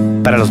bienvenida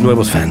para los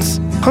nuevos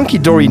fans. Hunky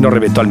Dory no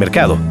reventó al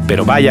mercado,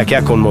 pero vaya que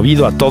ha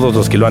conmovido a todos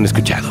los que lo han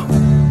escuchado.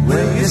 Will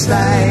you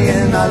stay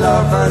in a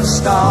lover's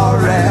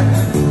story?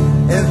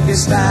 If you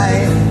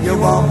stay, you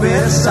won't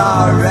be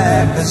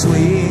sorry, 'cause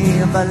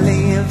we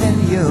believe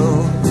in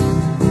you.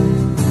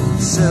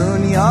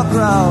 Soon you'll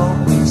grow,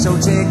 so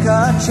take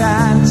a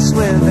chance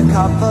with a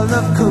couple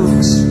of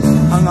kooks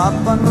hung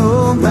up on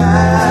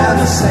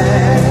romancing.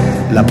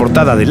 La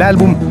portada del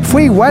álbum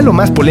fue igual o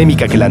más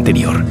polémica que la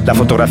anterior. La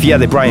fotografía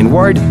de Brian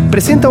Ward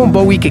presenta a un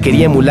Bowie que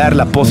quería emular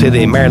la pose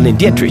de Marlene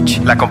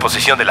Dietrich. La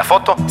composición de la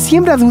foto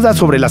siembra dudas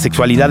sobre la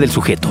sexualidad del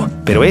sujeto,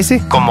 pero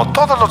ese, como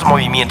todos los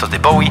movimientos de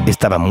Bowie,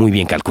 estaba muy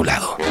bien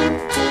calculado.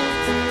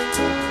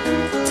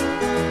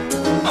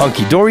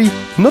 Hunky Dory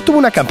no tuvo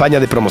una campaña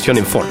de promoción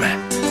en forma.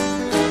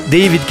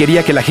 David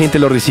quería que la gente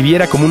lo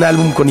recibiera como un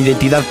álbum con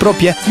identidad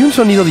propia y un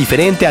sonido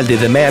diferente al de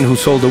The Man Who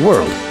Sold the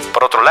World.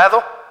 Por otro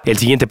lado, el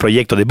siguiente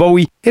proyecto de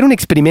Bowie era un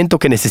experimento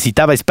que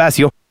necesitaba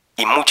espacio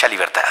y mucha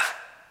libertad.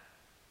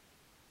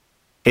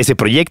 Ese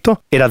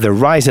proyecto era The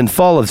Rise and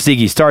Fall of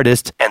Ziggy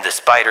Stardust and the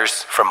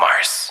Spiders from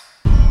Mars.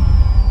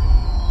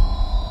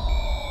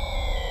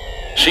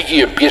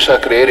 Ziggy empieza a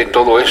creer en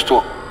todo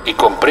esto y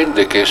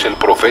comprende que es el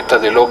profeta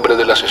del hombre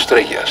de las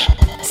estrellas.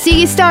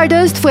 Ziggy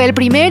Stardust fue el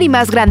primer y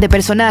más grande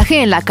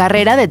personaje en la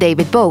carrera de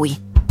David Bowie.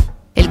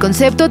 El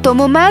concepto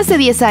tomó más de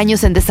 10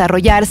 años en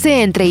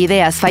desarrollarse entre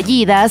ideas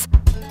fallidas,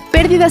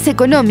 pérdidas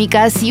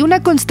económicas y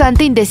una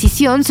constante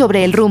indecisión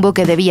sobre el rumbo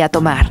que debía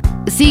tomar.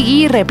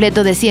 Ziggy,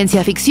 repleto de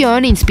ciencia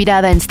ficción,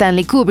 inspirada en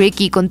Stanley Kubrick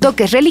y con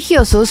toques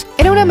religiosos,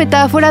 era una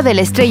metáfora de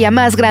la estrella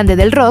más grande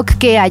del rock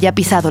que haya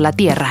pisado la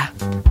Tierra.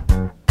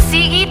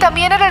 Ziggy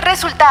también era el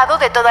resultado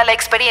de toda la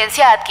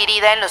experiencia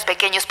adquirida en los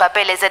pequeños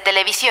papeles de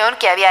televisión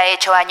que había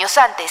hecho años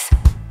antes,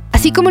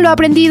 así como lo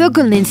aprendido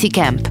con Lindsay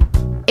Camp.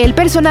 El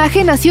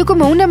personaje nació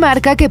como una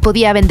marca que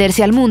podía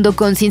venderse al mundo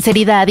con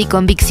sinceridad y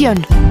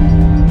convicción.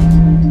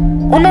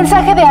 Un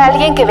mensaje de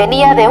alguien que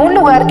venía de un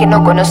lugar que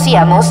no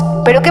conocíamos,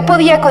 pero que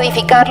podía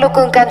codificarlo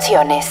con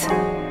canciones.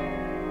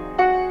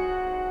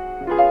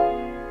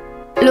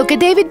 Lo que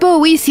David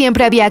Bowie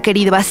siempre había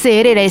querido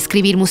hacer era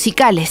escribir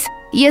musicales,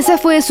 y esa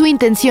fue su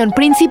intención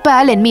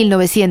principal en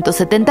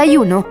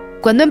 1971,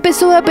 cuando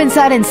empezó a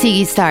pensar en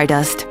Ziggy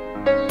Stardust.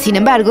 Sin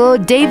embargo,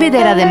 David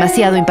era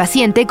demasiado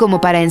impaciente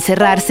como para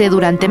encerrarse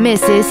durante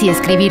meses y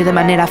escribir de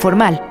manera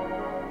formal.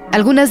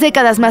 Algunas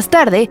décadas más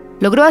tarde,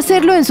 logró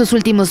hacerlo en sus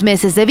últimos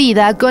meses de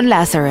vida con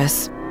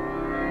Lazarus.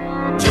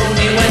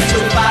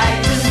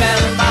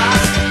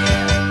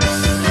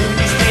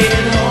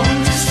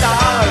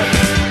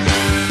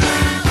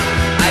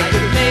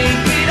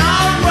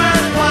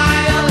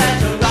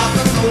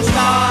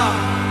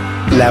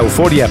 La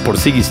euforia por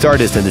Ziggy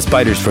Stardust and the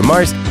Spiders from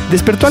Mars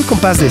despertó al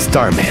compás de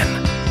Starman.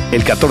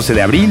 El 14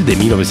 de abril de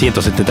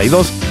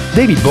 1972,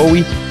 David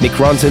Bowie, Mick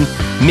Ronson,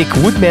 Mick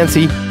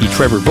Woodmansey y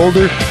Trevor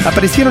Bolder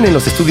aparecieron en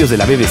los estudios de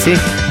la BBC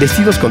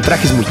vestidos con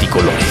trajes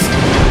multicolores.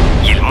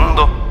 Y el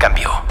mundo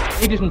cambió.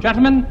 Ladies and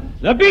gentlemen,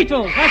 the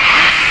Beatles.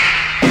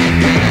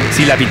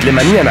 Si la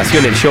Beatlemanía nació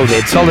en el show de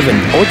Ed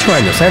Sullivan 8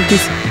 años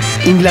antes,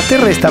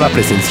 Inglaterra estaba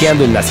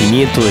presenciando el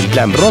nacimiento del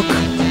glam rock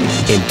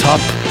en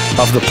Top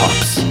of the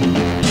Pops.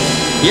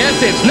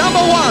 Yes, it's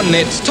number one.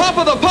 It's Top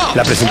of the Pops.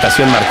 La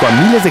presentación marcó a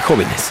miles de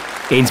jóvenes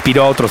e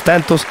inspiró a otros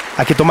tantos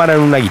a que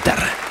tomaran una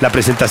guitarra. La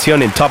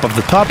presentación en Top of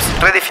the Pops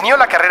redefinió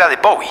la carrera de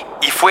Bowie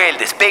y fue el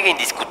despegue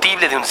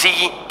indiscutible de un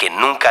Ziggy que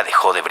nunca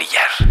dejó de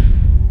brillar.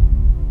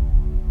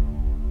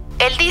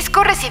 El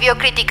disco recibió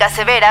críticas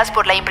severas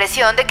por la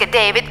impresión de que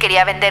David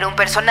quería vender un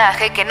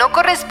personaje que no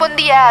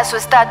correspondía a su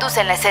estatus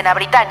en la escena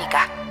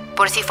británica.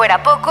 Por si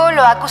fuera poco,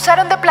 lo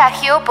acusaron de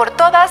plagio por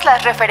todas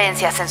las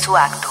referencias en su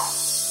acto.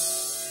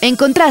 En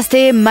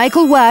contraste,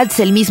 Michael Watts,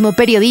 el mismo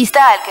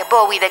periodista al que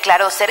Bowie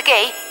declaró ser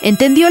gay,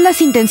 entendió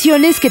las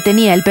intenciones que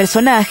tenía el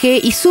personaje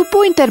y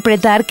supo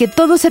interpretar que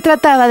todo se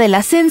trataba del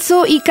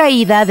ascenso y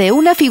caída de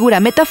una figura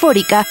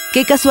metafórica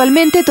que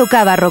casualmente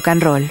tocaba rock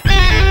and roll.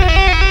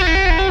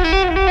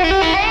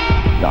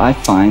 I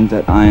find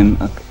that I'm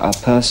a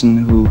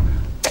person who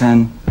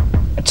can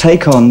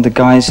take on the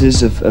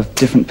guises of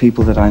different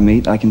people that I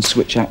meet. I can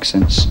switch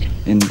accents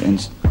in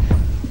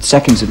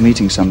seconds of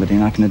meeting somebody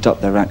and I can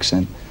adopt their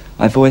accent.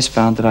 I've always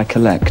found that I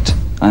collect.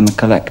 I'm a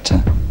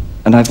collector.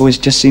 And I've always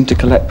just seemed to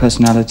collect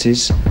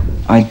personalities,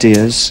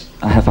 ideas.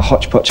 I have a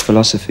hodgepodge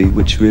philosophy,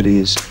 which really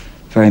is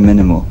very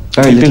minimal.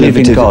 Very little of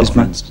it is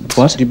my...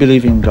 What? Do you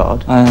believe in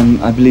God?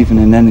 I believe in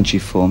an energy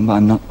form, but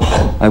I'm not...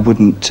 I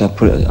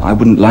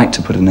wouldn't like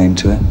to put a name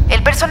to it.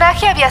 El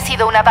personaje había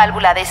sido una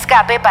válvula de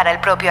escape para el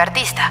propio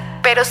artista,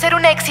 pero ser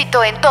un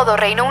éxito en todo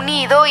Reino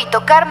Unido y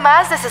tocar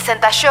más de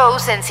 60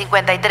 shows en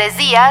 53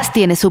 días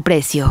tiene su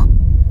precio.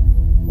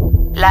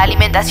 La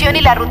alimentación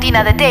y la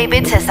rutina de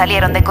David se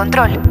salieron de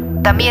control,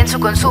 también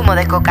su consumo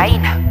de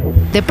cocaína.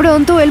 De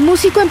pronto, el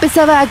músico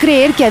empezaba a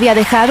creer que había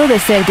dejado de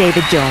ser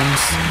David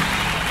Jones.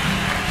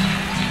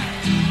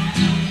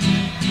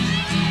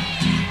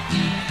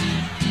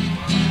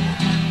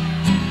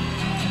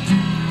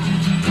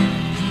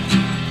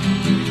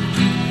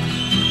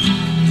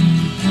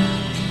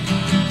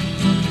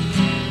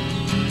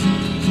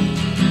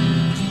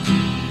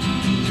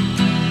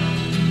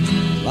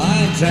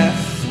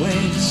 Death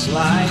waits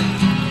like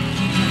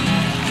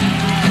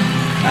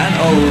an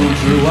old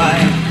blue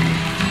wine,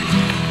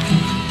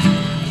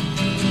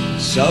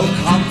 so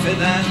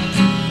confident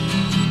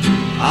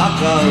I'll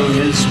go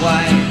his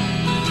way.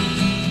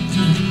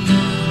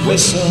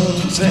 Whistle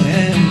to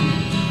him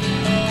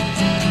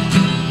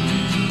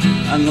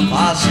and the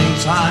passing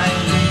time.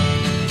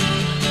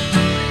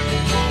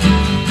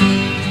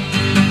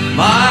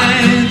 My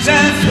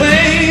death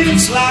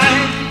waits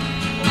like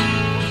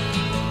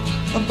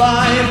a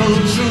Bible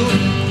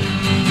truth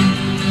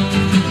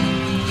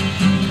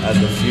at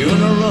the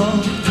funeral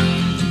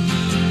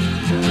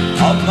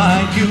of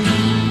my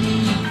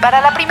youth.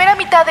 Para la primera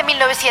mitad de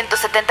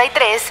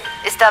 1973,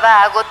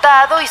 estaba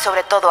agotado y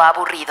sobre todo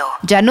aburrido.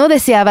 Ya no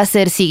deseaba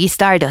ser Ziggy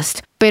Stardust,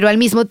 pero al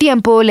mismo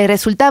tiempo le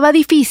resultaba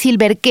difícil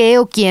ver qué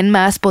o quién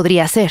más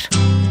podría ser.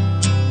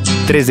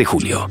 3 de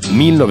julio,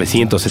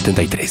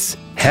 1973.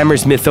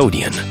 Hammersmith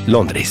Odeon,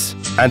 Londres.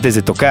 Antes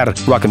de tocar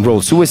Rock and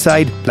Roll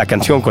Suicide, la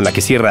canción con la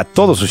que cierra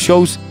todos sus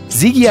shows,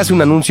 Ziggy hace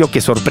un anuncio que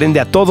sorprende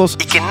a todos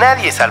y que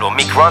nadie salvo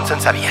Mick Ronson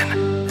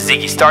sabían.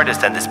 Ziggy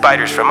Stardust and the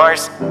Spiders from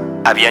Mars,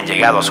 habían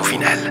llegado a su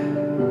final.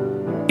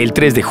 El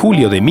 3 de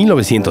julio de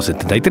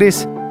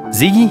 1973,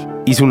 Ziggy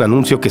hizo un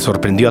anuncio que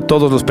sorprendió a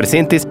todos los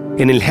presentes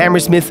en el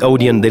Hammersmith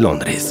Odeon de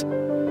Londres.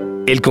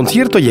 El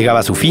concierto llegaba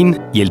a su fin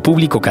y el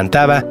público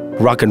cantaba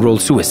Rock and Roll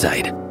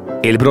Suicide,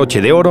 el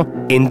broche de oro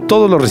en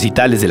todos los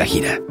recitales de la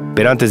gira.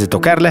 Pero antes de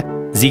tocarla,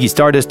 Ziggy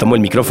Stardust tomó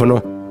el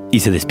micrófono y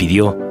se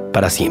despidió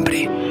para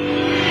siempre.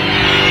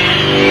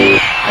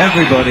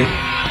 Everybody,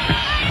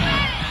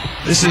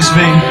 this has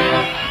been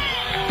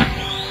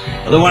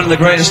one of the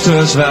greatest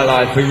tours of our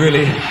life. We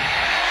really...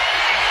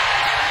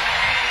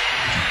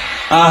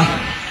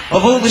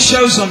 of all the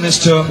shows on this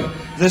tour,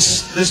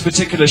 this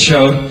particular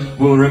show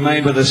will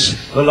remain with us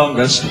the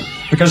longest,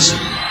 because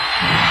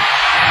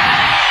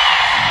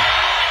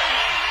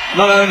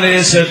not only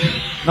is it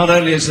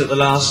the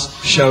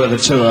last show of the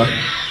tour,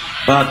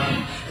 but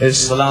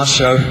it's the last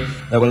show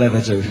that we'll ever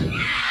do.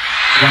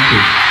 Thank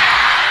you.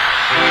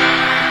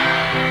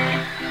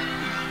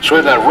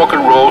 Suena Rock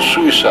and Roll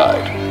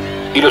Suicide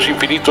y los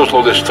infinitos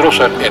lo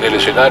destrozan en el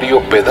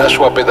escenario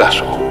pedazo a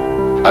pedazo.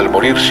 Al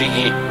morir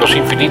Ziggy, los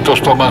infinitos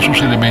toman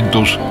sus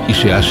elementos y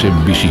se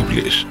hacen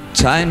visibles.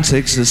 Time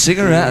takes a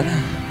cigarette,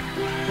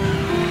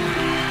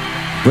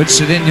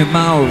 puts it in your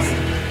mouth,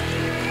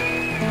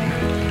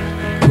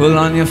 pull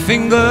on your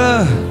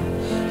finger,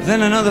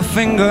 then another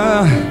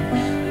finger,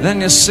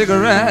 then your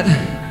cigarette.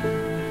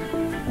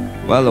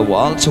 Well, the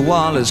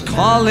wall-to-wall is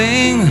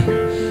calling,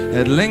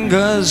 it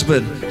lingers,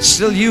 but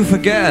still you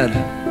forget.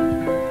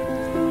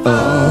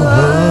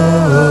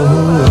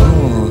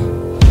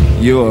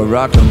 You're a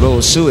rock and roll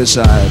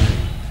suicide.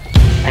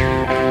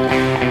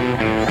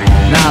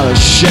 Now the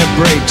ship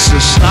breaks,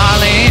 the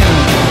snarling.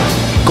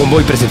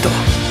 Convoy presentó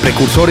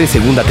Precursores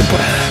segunda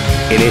temporada.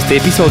 En este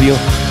episodio,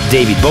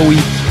 David Bowie,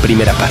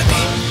 primera parte.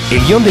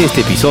 El guión de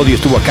este episodio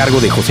estuvo a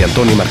cargo de José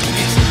Antonio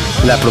Martínez.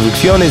 La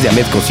producción es de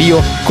Ahmed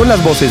Cosío, con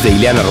las voces de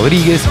Ileana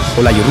Rodríguez,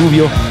 Olayo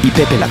Rubio y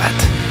Pepe Labat.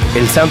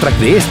 El soundtrack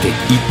de este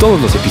y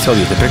todos los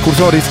episodios de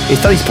Precursores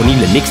está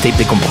disponible en Mixtape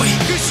de Convoy.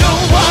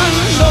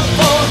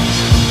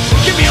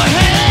 Give me your hand,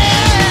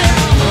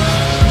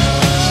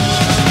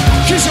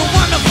 'cause you're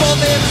wonderful,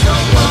 baby. So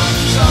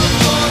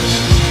wonderful.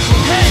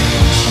 Hey.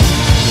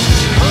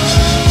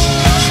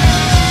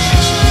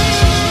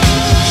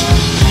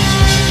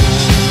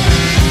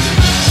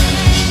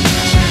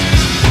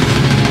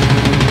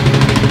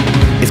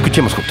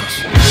 Escuchemos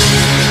juntos.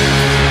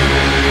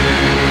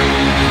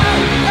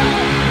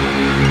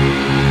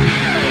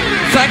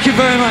 Thank you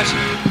very much.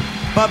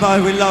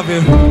 Bye-bye, we love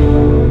you.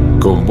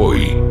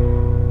 Convoy.